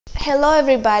Hello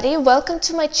everybody, welcome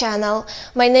to my channel.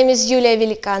 My name is Yulia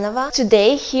Velikanova.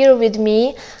 Today here with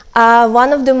me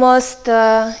one of the most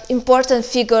important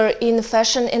figure in the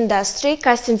fashion industry,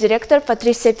 casting director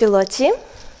Patrizia Pilotti.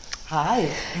 Hi.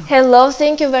 Hello,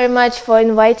 thank you very much for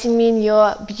inviting me in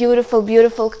your beautiful,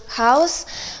 beautiful house.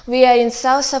 We are in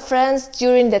south of France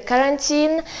during the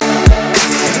quarantine.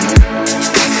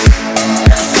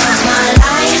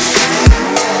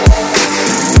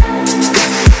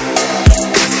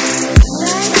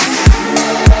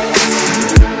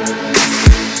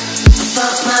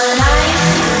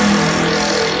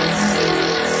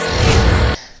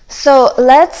 So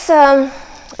let's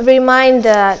remind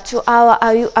to our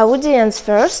audience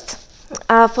first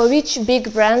for which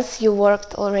big brands you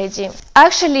worked already.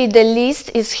 Actually, the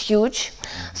list is huge.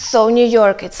 So New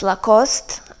York, it's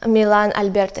Lacoste, Milan,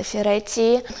 Alberto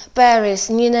Ferretti,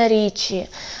 Paris, Nina Ricci,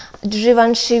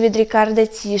 Givenchy with Riccardo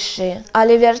Tisci,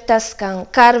 Oliver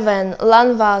Tascan, Carven,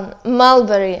 Lanvin,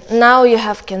 Mulberry. Now you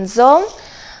have Kenzo.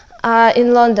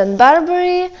 In London,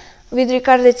 Burberry, with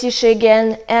Riccardo Tisci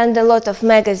again, and a lot of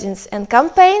magazines and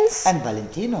campaigns. And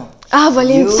Valentino.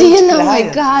 Valentino, oh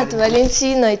my God,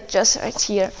 Valentino, it's just right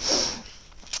here.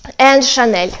 And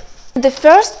Chanel. The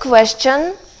first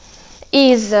question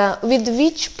is, with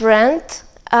which brand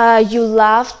you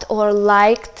loved or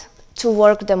liked to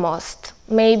work the most?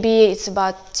 Maybe it's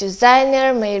about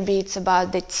designer, maybe it's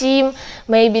about the team,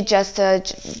 maybe just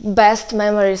best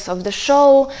memories of the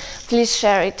show. Please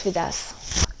share it with us.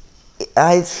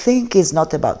 I think it's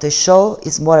not about the show,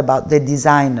 it's more about the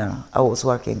designer I was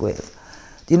working with.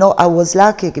 You know, I was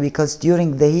lucky because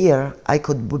during the year I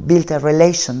could build a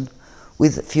relation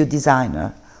with a few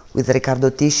designers, with Riccardo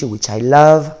Tisci, which I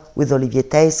love, with Olivier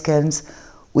Teyskens,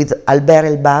 with Albert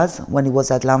Elbaz when he was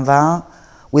at Lanvin,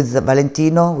 with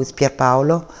Valentino, with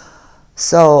Pierpaolo.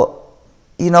 So,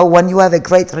 you know, when you have a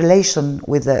great relation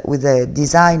with a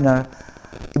designer,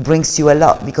 it brings you a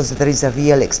lot because there is a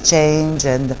real exchange,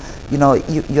 and you know,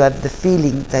 you have the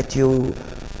feeling that you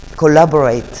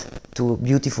collaborate to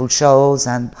beautiful shows,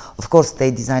 and of course they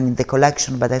design in the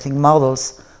collection, but I think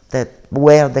models that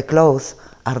wear the clothes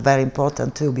are very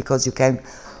important too, because you can,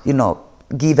 you know,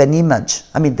 give an image.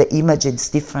 I mean, the image is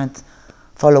different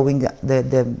following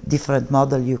the different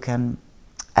model you can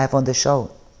have on the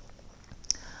show.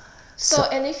 So,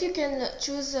 and if you can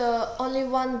choose only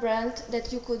one brand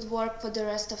that you could work for the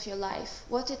rest of your life,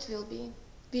 what it will be?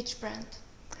 Which brand?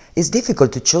 It's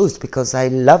difficult to choose because I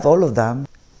love all of them.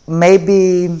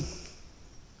 Maybe,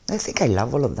 I think I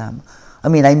love all of them. I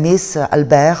mean, I miss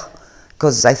Albert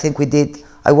because I think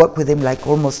I worked with him like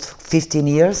almost 15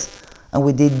 years and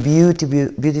we did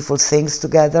beautiful things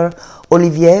together.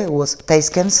 Olivier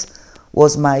Teyskens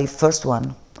was my first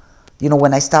one. You know,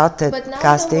 when I started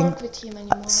casting. But now you don't work with him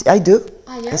anymore. I do.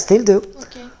 Ah, yeah? I still do.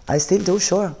 Okay. I still do,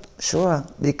 sure,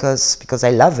 because I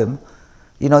love him.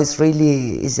 You know,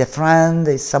 he's a friend,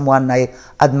 he's someone I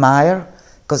admire,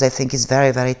 because I think he's very,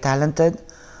 very talented.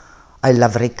 I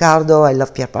love Riccardo, I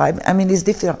love Pierpaolo. I mean, it's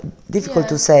difficult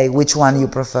to say which one you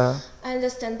prefer. I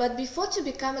understand, but before to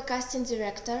become a casting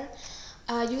director,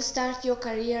 you start your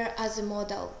career as a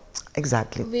model.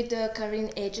 Exactly. With the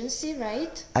Karin agency,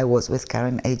 right? I was with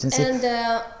Karin agency. And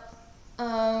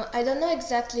I don't know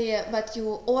exactly, but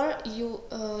you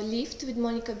lived with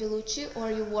Monica Bellucci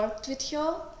or you worked with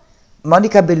her?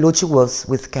 Monica Bellucci was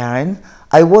with Karin.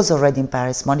 I was already in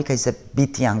Paris. Monica is a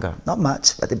bit younger, not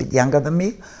much, but a bit younger than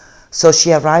me. So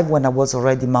she arrived when I was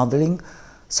already modeling.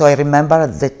 So I remember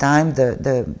at the time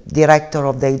the director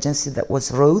of the agency, that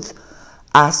was Ruth,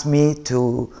 asked me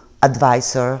to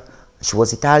advise her. She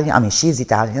was Italian, I mean, she's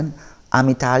Italian, I'm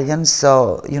Italian,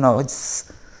 so, you know,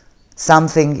 it's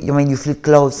something, I mean, you feel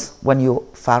close when you're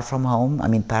far from home. I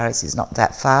mean, Paris is not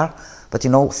that far, but,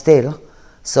 you know, still.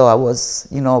 So I was,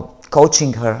 you know,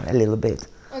 coaching her a little bit.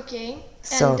 Okay,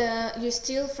 so, and you're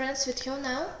still friends with her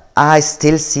now? I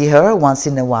still see her once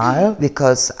in a while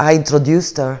because I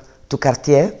introduced her to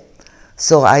Cartier,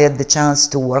 so I had the chance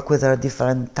to work with her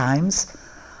different times.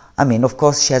 I mean, of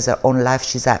course, she has her own life,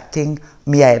 she's acting.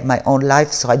 Me, I have my own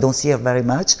life, so I don't see her very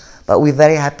much. But we're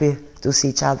very happy to see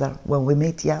each other when we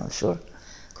meet, yeah, sure.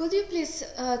 Could you please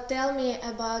tell me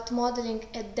about modeling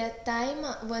at that time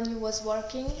when you was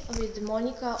working with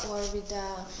Monica or with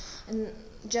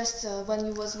just when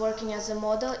you was working as a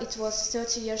model? It was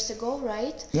 30 years ago,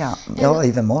 right? Yeah, no,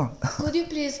 even more. Could you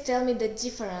please tell me the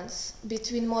difference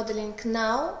between modeling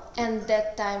now and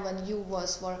that time when you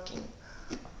was working?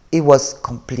 It was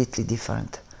completely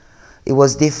different. It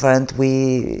was different.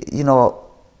 You know,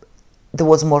 there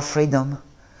was more freedom.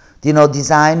 You know,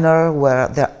 designers were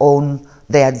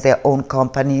they had their own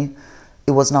company.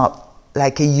 It was not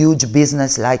like a huge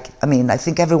business. Like, I mean, I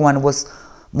think everyone was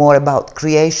more about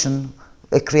creation,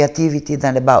 creativity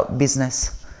than about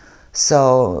business.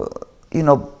 So, you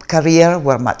know, career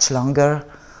were much longer,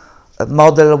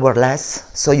 model were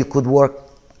less, so you could work.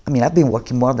 I mean, I've been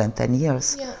working more than 10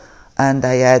 years. Yeah. And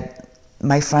I had,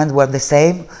 my friends were the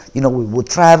same. You know, we would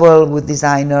travel with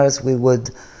designers, we would,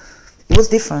 it was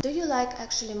different. Do you like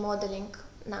actually modeling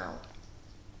now?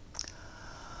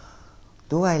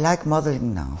 Do I like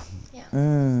modeling now? Yeah.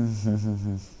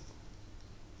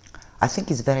 I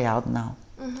think it's very hard now.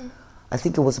 Mm-hmm. I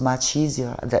think it was much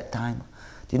easier at that time.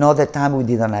 You know, at that time we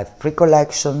didn't have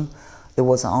pre-collection. There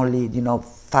was only, you know,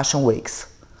 fashion weeks.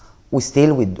 We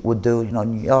still would do, you know,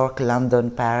 New York,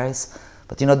 London, Paris.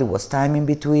 But, you know, there was time in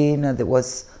between and there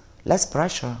was less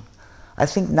pressure. I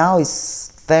think now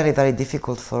it's very, very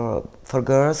difficult for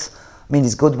girls. I mean,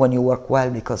 it's good when you work well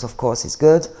because, of course, it's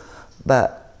good.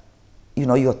 But, you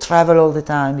know, you travel all the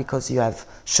time because you have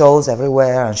shows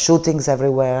everywhere and shootings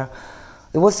everywhere.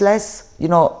 There was less, you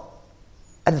know,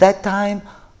 at that time,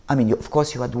 I mean, of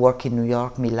course, you had work in New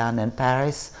York, Milan, and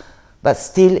Paris, but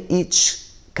still each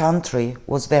country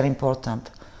was very important.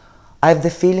 I have the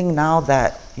feeling now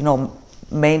that, you know,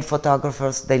 main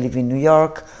photographers, they live in New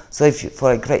York, so if you,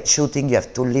 for a great shooting, you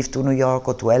have to leave to New York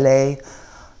or to LA.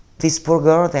 These poor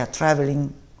girls, they are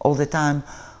traveling all the time.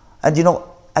 And, you know,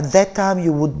 at that time,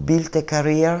 you would build a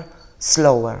career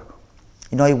slower.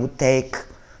 You know, it would take,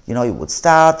 you know, you would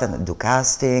start and do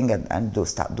casting and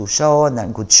do show and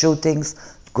then good shootings,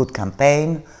 good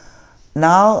campaign.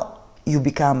 Now you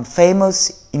become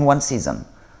famous in one season.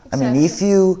 Exactly. I mean, if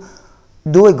you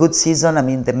do a good season, I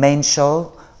mean, the main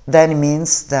show, then it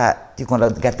means that you're going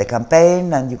to get the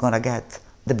campaign and you're going to get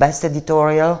the best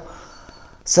editorial.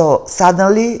 So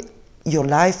suddenly your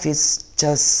life is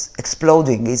just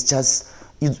exploding. It's just,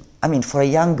 I mean, for a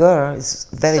young girl, it's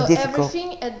very difficult. So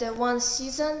everything at the one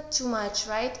season, too much,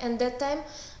 right? And that time,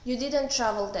 you didn't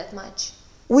travel that much.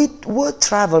 We would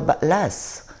travel, but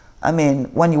less. I mean,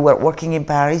 when you were working in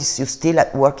Paris, you still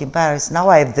at work in Paris. Now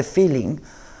I have the feeling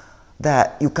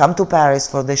that you come to Paris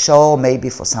for the show,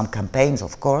 maybe for some campaigns,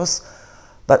 of course,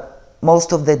 but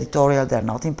most of the editorial, they're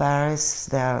not in Paris,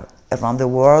 they're around the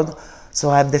world. So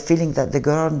I have the feeling that the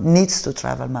girl needs to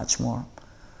travel much more.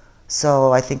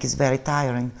 So I think it's very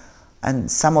tiring. And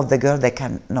some of the girls, they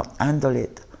cannot handle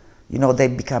it. You know, they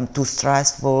become too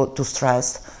stressed.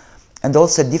 And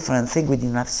also a different thing, we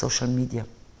didn't have social media.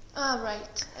 Ah,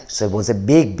 right. Actually. So it was a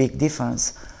big, big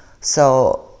difference.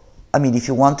 So, I mean, if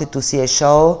you wanted to see a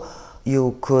show,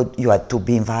 you had to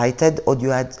be invited, or you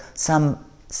had some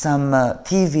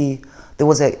TV. There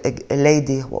was a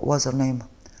lady, what was her name?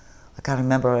 I can't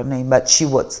remember her name, but she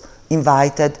was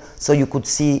invited, so you could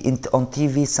see on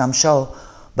TV some show,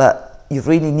 but you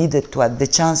really needed to have the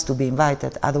chance to be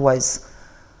invited, otherwise.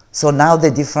 So now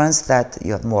the difference that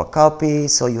you have more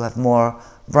copies, so you have more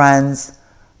brands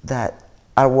that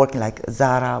are working like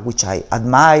Zara, which I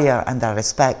admire and I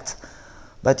respect,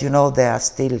 but you know, they are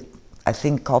still, I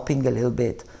think, copying a little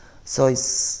bit. So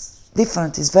it's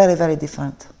different, it's very, very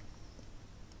different.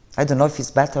 I don't know if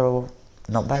it's better or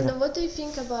not better. And what do you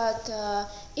think about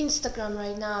Instagram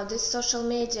right now, this social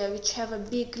media, which have a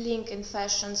big link in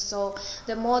fashion, so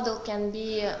the model can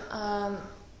be,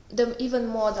 even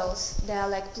models, they are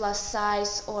like plus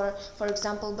size, or for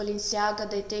example Balenciaga,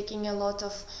 they're taking a lot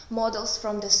of models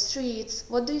from the streets.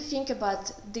 What do you think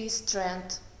about this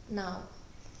trend now?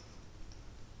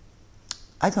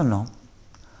 I don't know.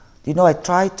 You know, I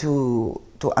try to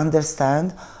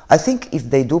understand. I think if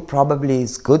they do, probably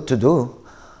it's good to do.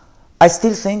 I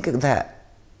still think that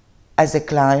as a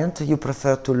client, you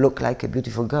prefer to look like a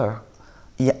beautiful girl.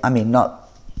 Yeah, I mean,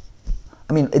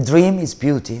 a dream is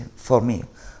beauty for me.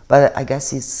 But I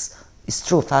guess it's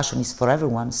true, fashion is for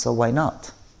everyone, so why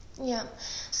not? Yeah.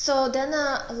 So then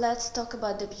let's talk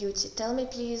about the beauty. Tell me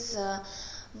please,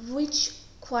 which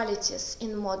qualities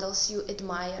in models you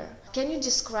admire? Can you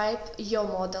describe your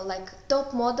model, like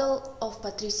top model of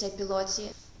Patrizia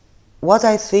Pilotti? What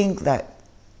I think that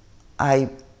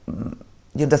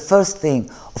the first thing,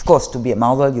 of course, to be a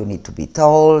model, you need to be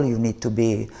tall, you need to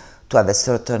have a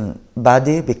certain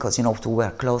body, because, you know, to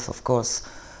wear clothes, of course.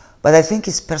 But I think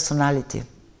it's personality.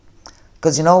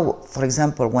 Because, you know, for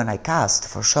example, when I cast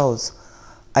for shows,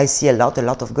 I see a lot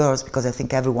of girls, because I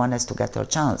think everyone has to get their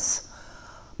chance.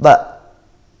 But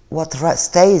what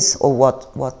stays, or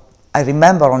what I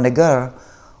remember on a girl,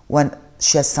 when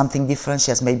she has something different,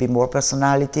 she has maybe more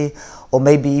personality, or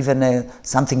maybe even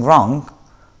something wrong,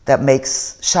 that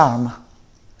makes charm.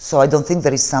 So I don't think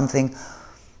there is something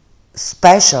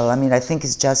special. I mean, I think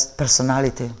it's just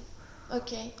personality.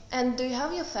 Okay. And do you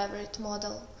have your favorite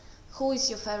model? who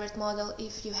is your favorite model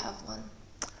if you have one?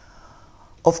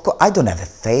 Of course, I don't have a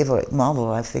favorite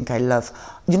model. I think I love,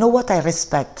 you know what, I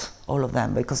respect all of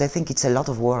them because I think it's a lot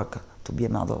of work to be a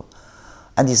model.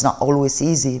 And it's not always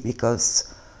easy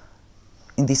because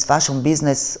in this fashion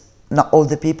business, not all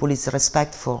the people is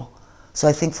respectful. So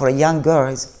I think for a young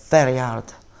girl, it's very hard,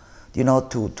 you know,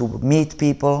 to meet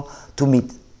people, to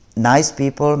meet nice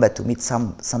people, but to meet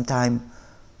sometimes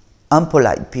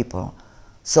unpolite people.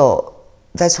 So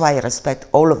that's why I respect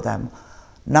all of them.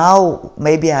 Now,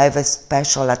 maybe I have a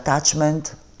special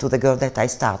attachment to the girl that I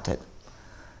started.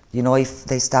 You know, if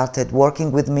they started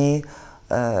working with me,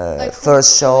 like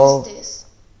first show. Who is this?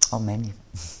 Oh, many.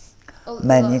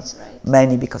 Many, lots, right?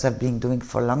 Many, because I've been doing it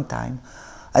for a long time.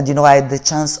 And you know, I had the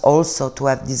chance also to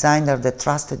have designers that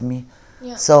trusted me.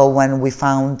 Yeah. So when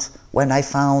I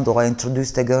found or I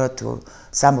introduced a girl to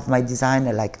some of my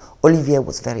designers, like Olivier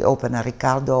was very open, and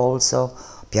Riccardo also,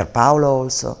 Pierpaolo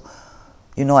also.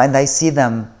 You know, and I see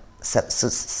them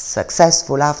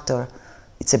successful after.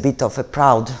 It's a bit of a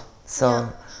proud. So, yeah.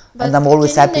 But and I'm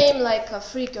always happy. Can you name like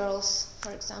 3 girls,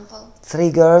 for example?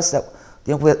 3 girls.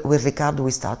 You know, with Riccardo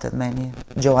we started many.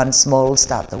 Joanne Small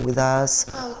started with us.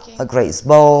 Oh, okay. Grace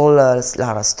Ball,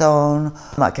 Lara Stone.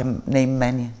 I can name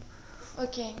many.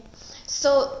 Okay.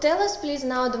 So tell us please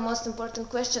now the most important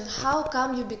question. How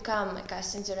come you become a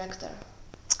casting director?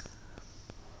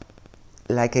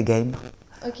 Like a game.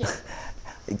 Okay.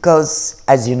 Because,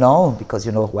 as you know, because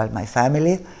you know well my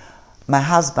family, my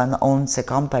husband owns a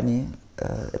company,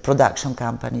 a production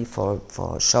company for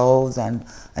shows and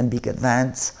big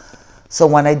events. So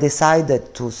when I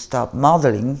decided to stop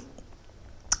modeling,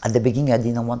 at the beginning I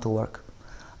didn't want to work.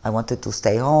 I wanted to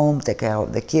stay home, take care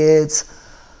of the kids.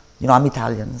 You know, I'm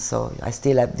Italian, so I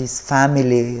still have this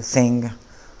family thing.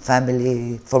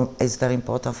 Family is very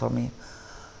important for me.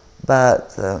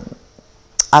 But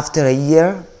after a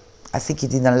year, I think he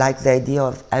didn't like the idea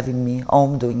of having me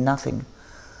home doing nothing.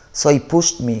 So he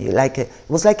pushed me, it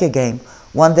was like a game.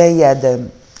 One day he had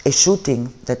a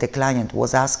shooting that a client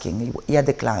was asking. He had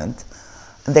a client,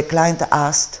 and the client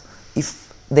asked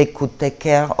if they could take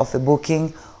care of a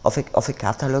booking of a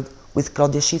catalog with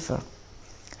Claudia Schiffer.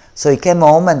 So he came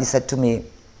home and he said to me,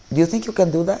 "Do you think you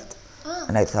can do that?" Ah.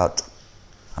 And I thought,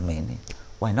 I mean,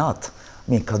 why not?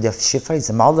 I mean, Claudia Schiffer is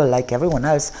a model like everyone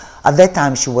else. At that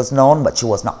time she was known, but she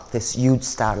was not this huge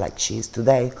star like she is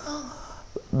today.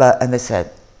 Oh. And they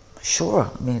said, sure,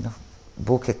 I mean,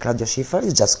 book a Claudia Schiffer,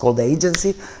 you just call the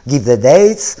agency, give the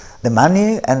dates, the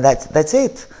money, and that's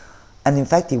it. And in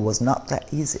fact, it was not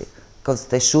that easy, because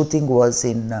the shooting was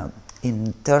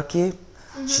in Turkey.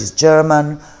 Mm-hmm. She's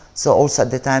German, so also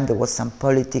at the time there was some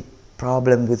political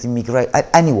problem with immigration.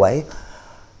 Anyway,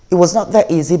 it was not that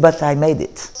easy, but I made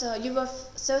it. So you were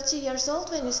 30 years old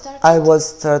when you started? I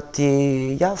was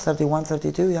 30, yeah, 31,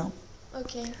 32, yeah.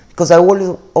 Okay. Because I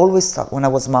always thought when I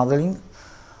was modeling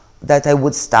that I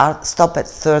would stop at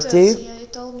 30. Yeah, you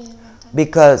told me one time.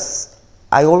 Because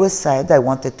I always said I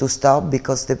wanted to stop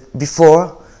because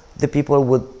before the people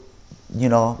would, you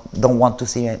know, don't want to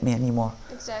see me anymore.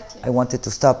 Exactly. I wanted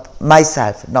to stop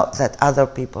myself, not that other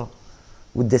people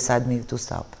would decide me to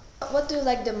stop. What do you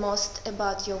like the most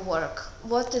about your work?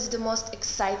 What is the most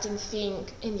exciting thing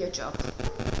in your job?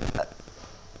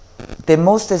 The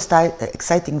most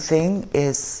exciting thing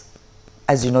is,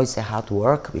 as you know, it's a hard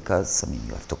work because, I mean,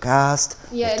 you have to cast,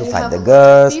 you have to find the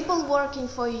girls. People working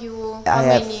for you, I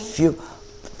have few,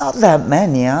 not that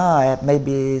many, I have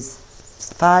maybe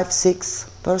 5, 6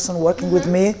 persons working with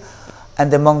me,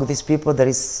 and among these people there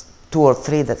is 2 or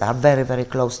 3 that are very, very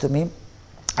close to me.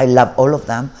 I love all of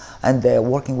them, and they're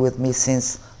working with me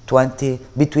since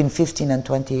between 15 and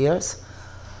 20 years.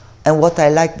 And what I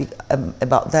like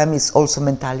about them is also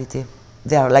mentality.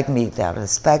 They are like me, they are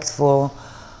respectful,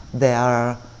 they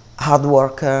are hard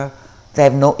worker, they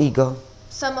have no ego.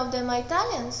 Some of them are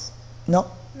Italians? No,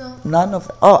 no, none of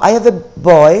them. Oh, I have a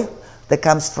boy that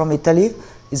comes from Italy.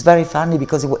 It's very funny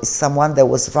because he was someone that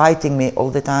was writing me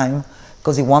all the time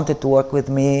because he wanted to work with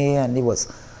me, and he was,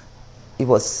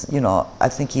 you know, I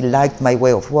think he liked my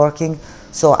way of working.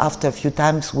 So after a few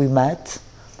times we met,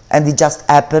 and it just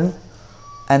happened,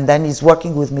 and then he's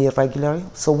working with me regularly.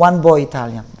 So one boy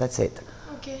Italian, that's it.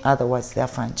 Okay. Otherwise they are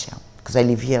French, yeah, because I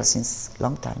live here since a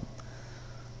long time.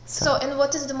 So, and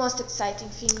what is the most exciting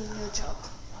thing in your job?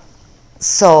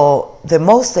 So the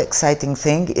most exciting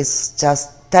thing is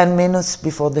just 10 minutes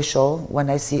before the show, when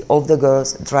I see all the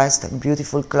girls dressed in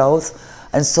beautiful clothes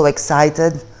and so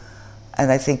excited,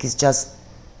 and I think it's just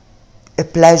a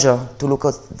pleasure to look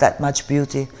at that much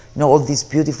beauty, you know, all these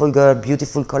beautiful girls,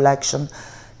 beautiful collection,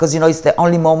 because, you know, it's the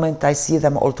only moment I see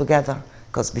them all together,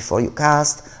 because before you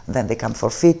cast, and then they come for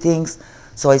fittings,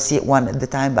 So I see it one at a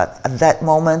time, but at that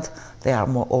moment, they are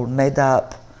more all made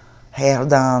up, hair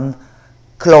done,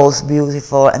 clothes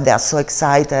beautiful, and they are so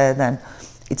excited, and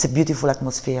it's a beautiful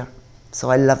atmosphere. So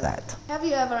I love that. Have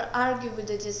you ever argued with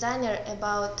the designer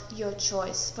about your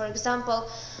choice? For example,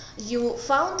 you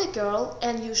found a girl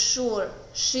and you're sure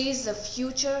she's a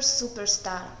future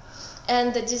superstar,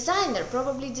 and the designer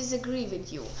probably disagree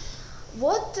with you.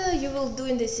 What you will do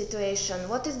in this situation?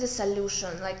 What is the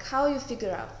solution? Like, how you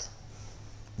figure out?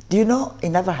 Do you know, it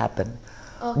never happened.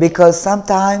 Okay. Because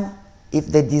sometimes if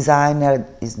the designer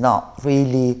is not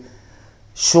really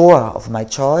sure of my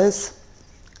choice,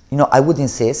 you know, I would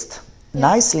insist,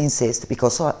 nicely insist,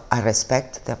 because I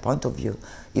respect their point of view.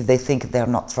 If they think they're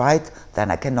not right,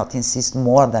 then I cannot insist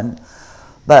more than,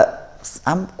 but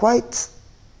I'm quite,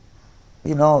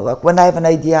 you know, like when I have an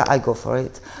idea, I go for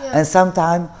it. Yeah. And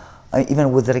sometimes,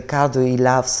 even with Riccardo, he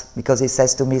laughs because he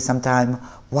says to me sometimes,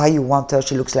 why you want her,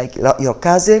 she looks like your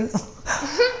cousin.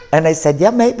 And I said,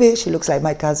 yeah, maybe she looks like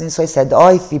my cousin. So I said,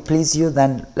 oh, if he please you,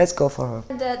 then let's go for her.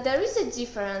 And, there is a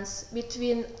difference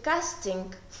between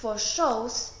casting for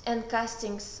shows and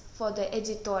castings for the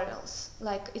editorials.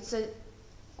 Like, it's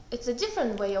a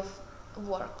different way of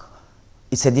work.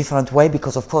 It's a different way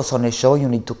because, of course, on a show you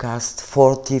need to cast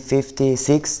 40, 50,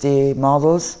 60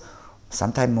 models,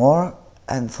 sometimes more.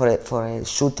 And for a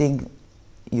shooting,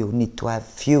 you need to have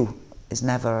few. It's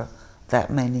never that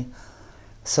many.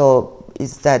 So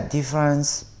is that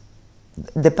difference?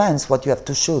 Depends what you have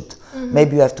to shoot.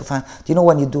 Maybe you have to find, you know,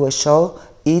 when you do a show,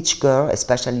 each girl,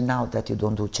 especially now that you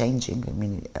don't do changing, I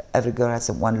mean, every girl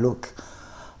has one look.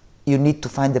 You need to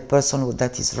find the person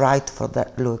that is right for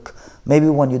that look. Maybe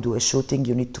when you do a shooting,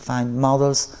 you need to find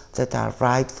models that are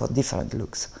right for different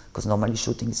looks, because normally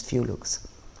shooting is few looks.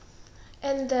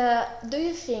 And do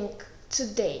you think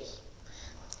today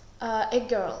a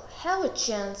girl have a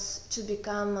chance to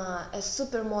become a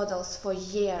supermodels for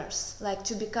years, like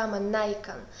to become an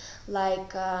icon,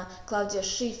 like Claudia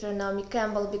Schiffer, Naomi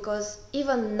Campbell, because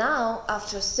even now,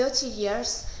 after 30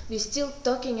 years, we're still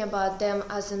talking about them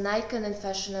as an icon in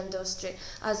fashion industry,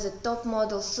 as a top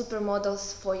models,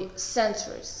 supermodels for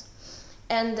centuries.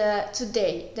 And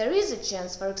today, there is a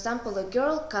chance, for example, a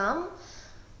girl come,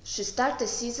 she start a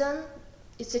season,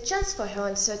 it's a chance for her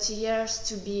in 30 years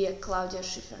to be a Claudia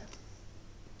Schiffer.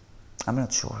 I'm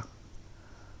not sure.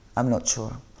 I'm not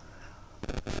sure.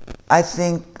 I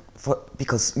think,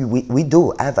 because we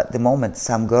do have at the moment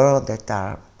some girls that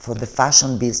are for the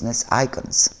fashion business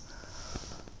icons,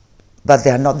 but they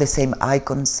are not the same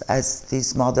icons as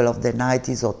this model of the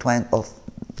 90s or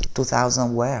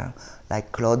 2000 were,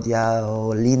 like Claudia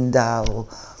or Linda.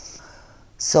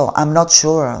 So I'm not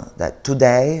sure that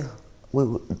today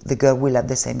the girl will have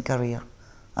the same career.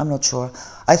 I'm not sure.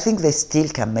 I think they still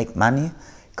can make money,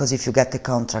 because if you get a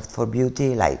contract for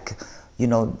beauty, like, you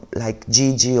know, like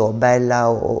Gigi or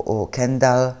Bella or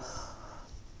Kendall,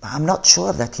 I'm not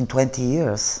sure that in 20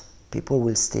 years people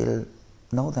will still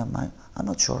know them. I'm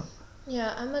not sure.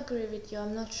 Yeah, I'm agree with you.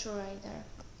 I'm not sure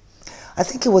either. I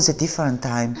think it was a different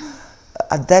time.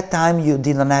 At that time you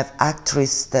didn't have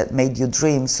actresses that made you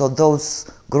dream, so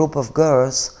those group of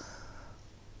girls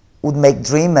would make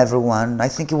dream everyone. I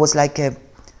think it was like a,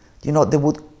 you know, they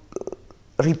would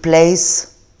replace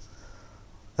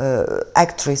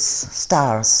actress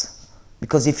stars,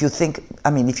 because if you think, I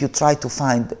mean, if you try to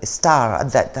find a star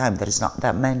at that time, there is not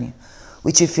that many.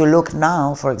 Which if you look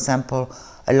now, for example,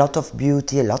 a lot of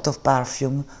beauty, a lot of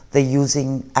perfume, they're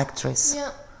using actress. Yeah.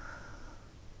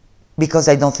 Because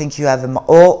I don't think you have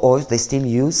or they still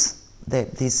use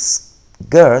these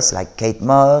girls like Kate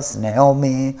Moss,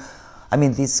 Naomi, I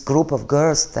mean, this group of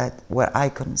girls that were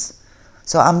icons.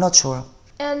 So I'm not sure.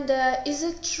 And is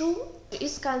it true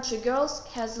East Country girls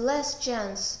has less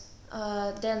chance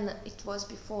than it was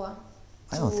before?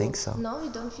 I don't think so. No, you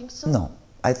don't think so? No.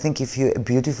 I think if you're a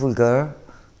beautiful girl,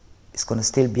 it's going to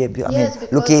still be a beautiful... Yes, I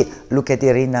mean, look at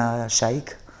Irina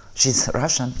Shayk. She's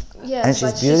Russian. Yes, and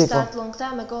she's but beautiful. She started a long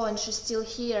time ago and she's still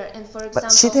here. And for example...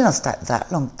 But she didn't start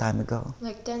that long time ago.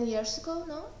 Like 10 years ago,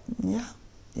 no? Yeah,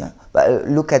 yeah. But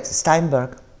look at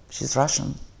Steinberg. She's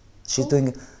Russian. She's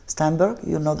doing... Steinberg,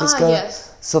 you know this girl?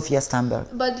 Yes. Sofia Steinberg.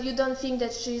 But you don't think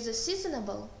that she's a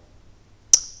seasonable?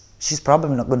 She's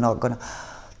probably not gonna...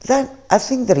 Then I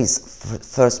think there is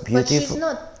first beautiful... But she's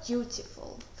not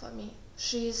beautiful for me.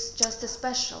 She's just a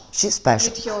special. She's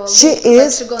special. She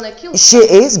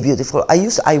is beautiful.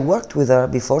 I worked with her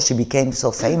before she became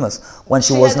so famous. When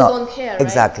she was not... Blonde hair,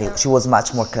 exactly. Right? Yeah. She was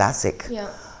much more classic. Yeah.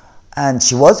 And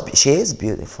she is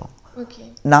beautiful.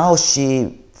 Okay. Now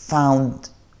she found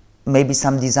maybe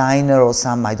some designer or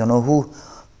some, I don't know who,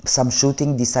 some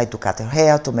shooting, decide to cut her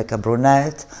hair to make a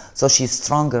brunette. So she's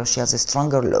stronger, she has a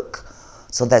stronger look.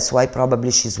 So that's why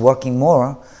probably she's working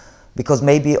more, because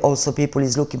maybe also people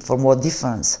is looking for more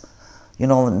difference. You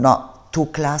know, not too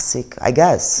classic, I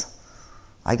guess.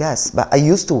 But I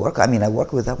used to work, I mean, I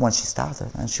worked with her when she started,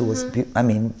 and she was, I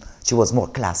mean, she was more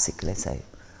classic, let's say.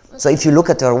 Okay. So if you look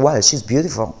at her well, she's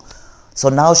beautiful. So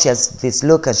now she has this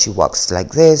look and she walks like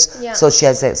this, yeah. So she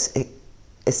has a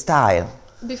style.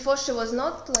 Before she was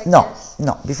not like this?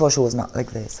 No, before she was not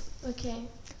like this. Okay.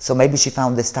 So maybe she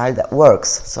found the style that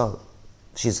works, so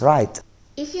she's right.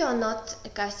 If you are not a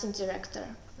casting director,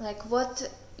 like what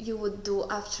you would do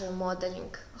after modeling,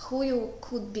 who you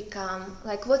could become,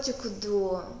 like what you could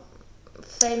do,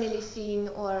 family thing,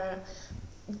 or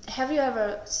have you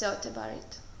ever thought about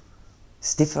it?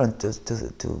 It's different to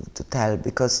tell,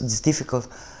 because it's difficult,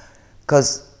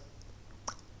 because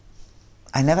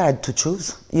I never had to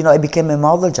choose. You know, I became a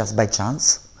model just by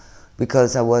chance,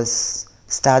 because I was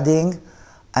studying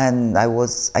and I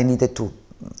needed to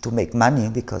make money,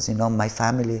 because, you know, my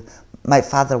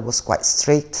father was quite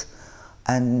strict.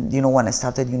 And, you know, when I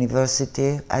started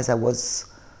university, until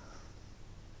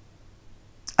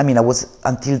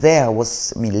there, I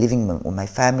was living with my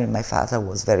family. My father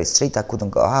was very strict, I couldn't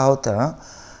go out.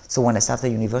 So when I started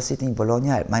university in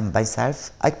Bologna, myself,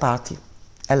 I party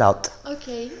a lot.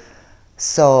 Okay.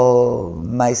 So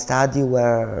my studies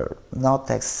were not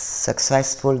as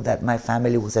successful that my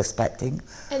family was expecting.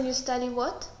 And you study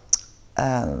what?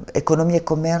 Economia e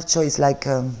commercio is like...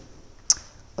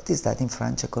 what is that in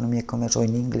French? Economia e commercio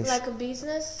in English? Like a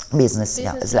business? Business,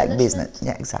 yeah, it's like business,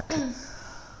 yeah, exactly.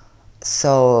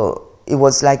 So it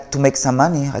was like to make some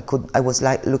money. I was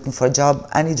like looking for a job,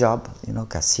 any job, you know,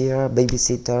 cashier,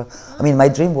 babysitter. Oh. I mean, my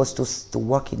dream was to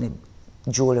work in a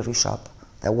jewelry shop.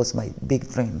 That was my big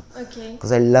dream. Okay.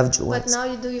 Because I love jewelry. But now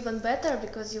you do even better,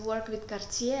 because you work with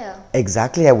Cartier.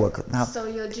 Exactly, I work now. So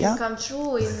your dream come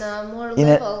true in a more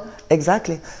level.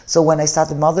 Exactly. So when I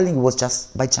started modeling, it was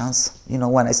just by chance. You know,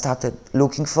 when I started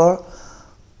looking for,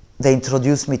 they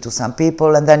introduced me to some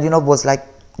people, and then, you know, it was like,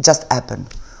 just happened.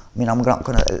 I mean, I'm not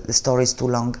gonna, the story is too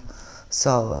long.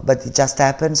 So, but it just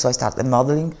happened, so I started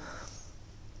modeling.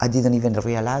 I didn't even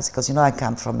realize, because, you know, I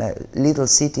come from a little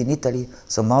city in Italy,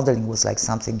 so modeling was like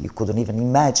something you couldn't even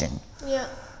imagine. Yeah.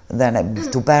 And then I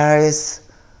moved to Paris,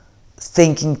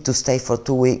 thinking to stay for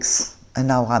 2 weeks, and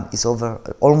now it's over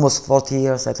almost 40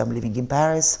 years that I'm living in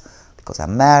Paris, because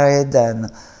I'm married,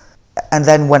 and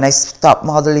then when I stopped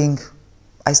modeling,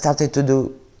 I started to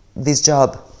do this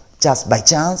job just by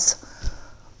chance.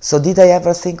 So did I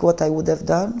ever think what I would have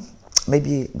done?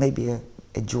 Maybe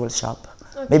a jewel shop.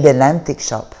 Okay. Maybe an antique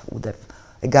shop would have,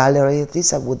 a gallery,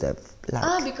 this I would have liked.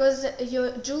 Ah, because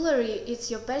your jewelry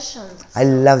is your passion. So. I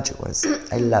love jewels,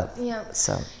 I love. Yeah.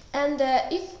 So. And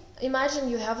imagine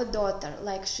you have a daughter,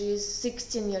 like she is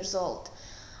 16 years old.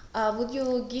 Would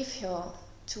you give her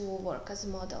to work as a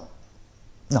model?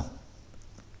 No.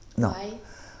 No. Why?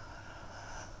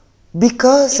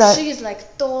 Because if she is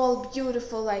like tall,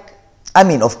 beautiful, like... I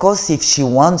mean, of course, if she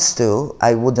wants to,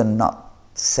 I wouldn't not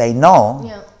say no.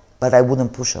 Yeah. But I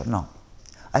wouldn't push her, no.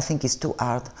 I think it's too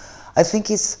hard. I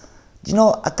think it's, you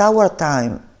know, at our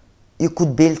time, you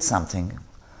could build something.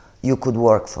 You could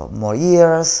work for more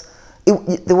years.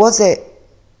 There was a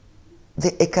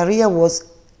career was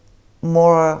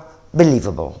more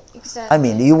believable. Exactly. I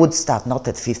mean, you would start not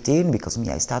at 15, because me,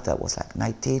 I was like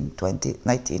 19, 20,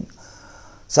 19.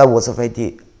 So I was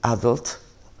already adult.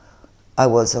 I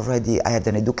had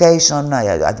an education,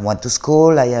 I went to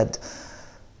school,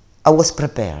 I was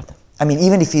prepared. I mean,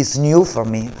 even if it's new for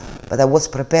me, but I was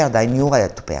prepared. I knew I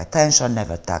had to pay attention,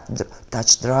 never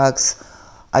touch drugs.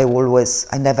 I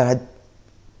never had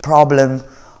problem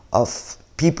of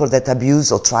people that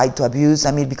abuse or tried to abuse.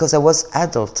 I mean, because I was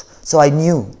adult, so I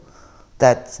knew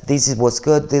that this was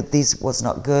good, that this was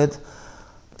not good.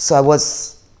 So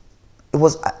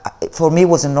for me, it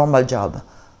was a normal job.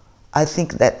 I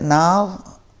think that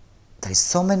now, there is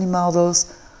so many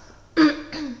models.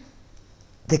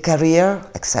 The career,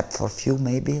 except for a few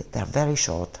maybe, they're very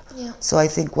short. Yeah. So I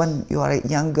think when you are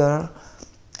younger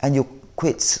and you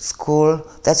quit school,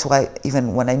 that's why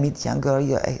even when I meet younger,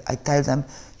 I tell them,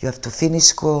 you have to finish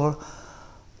school,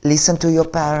 listen to your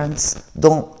parents,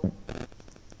 don't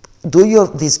do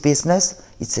this business,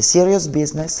 it's a serious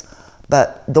business,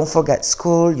 but don't forget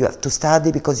school, you have to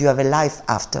study because you have a life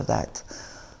after that.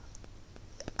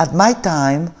 At my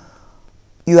time,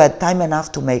 you had time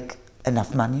enough to make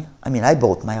enough money. I mean, I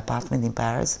bought my apartment in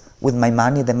Paris with my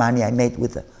money, the money I made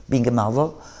with being a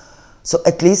model. So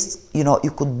at least, you know,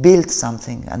 you could build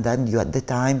something, and then you had the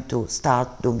time to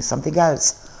start doing something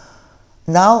else.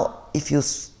 Now, if you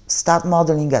start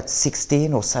modeling at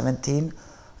 16 or 17,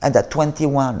 and at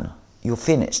 21 you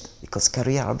finished, because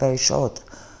careers are very short.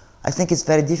 I think it's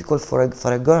very difficult for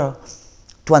a girl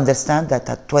to understand that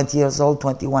at 20 years old,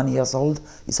 21 years old,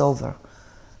 it's over.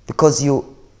 Because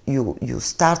you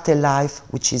start a life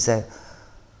which is a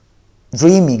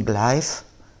dreaming life,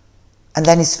 and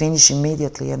then it's finished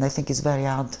immediately, and I think it's very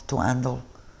hard to handle.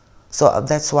 So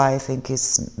that's why I think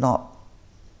it's not,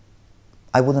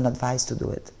 I wouldn't advise to do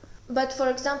it. But for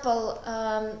example,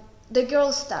 the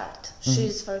girl start,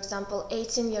 she's for example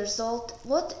 18 years old,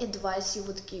 what advice you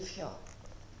would give her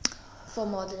for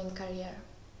modeling career?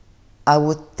 I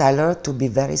would tell her to be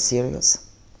very serious,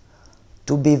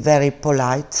 to be very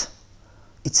polite.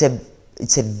 It's a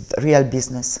real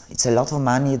business. It's a lot of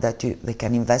money that they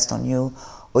can invest on you.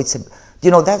 Or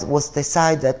you know, that was the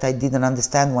side that I didn't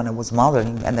understand when I was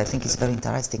modeling, and I think it's very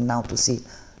interesting now to see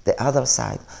the other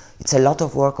side. It's a lot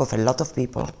of work of a lot of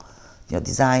people, you know,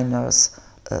 designers,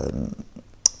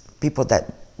 people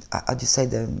that, how do you say,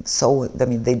 them sew. I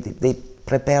mean, they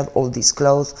prepared all these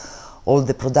clothes, all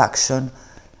the production,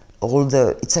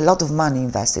 it's a lot of money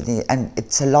invested in it, and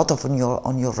it's a lot of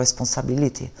on your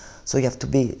responsibility. So you have to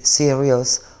be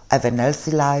serious, have a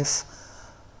healthy life,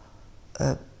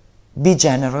 be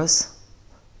generous,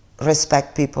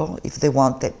 respect people. If they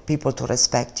want people to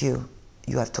respect you,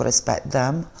 you have to respect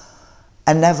them,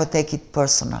 and never take it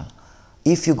personal.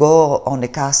 If you go on a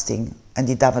casting and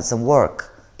it doesn't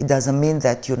work, it doesn't mean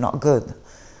that you're not good.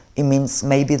 It means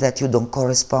maybe that you don't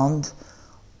correspond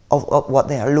of what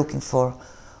they are looking for.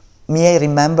 Me, I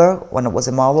remember when I was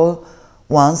a model,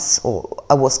 once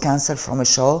I was cancelled from a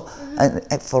show,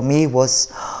 and for me it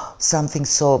was something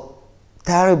so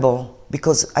terrible,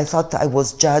 because I thought I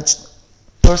was judged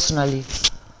personally.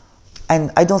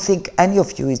 And I don't think any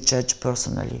of you is judged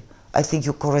personally. I think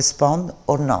you correspond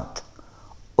or not,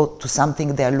 or to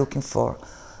something they are looking for.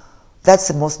 That's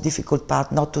the most difficult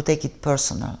part, not to take it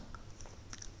personal.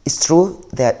 It's true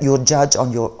that you're judged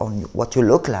on what you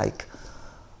look like,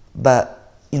 but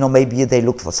you know, maybe they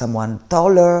look for someone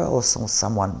taller, or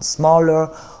someone smaller,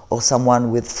 or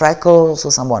someone with freckles,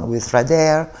 or someone with red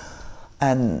hair,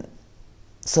 and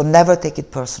so never take it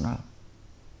personal.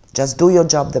 Just do your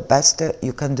job the best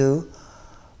you can do,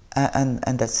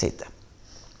 and that's it.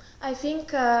 I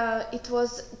think it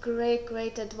was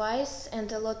great advice, and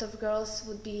a lot of girls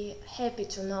would be happy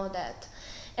to know that.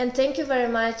 And thank you very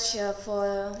much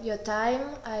for your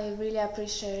time. I really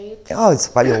appreciate it. Oh,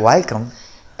 you're welcome.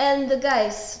 And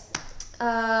guys,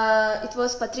 it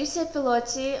was Patrizia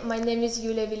Pilotti. My name is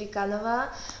Yulia Velikanova.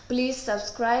 Please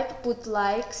subscribe, put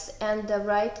likes, and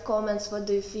write comments. What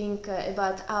do you think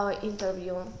about our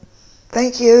interview?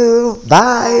 Thank you.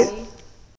 Bye. Bye.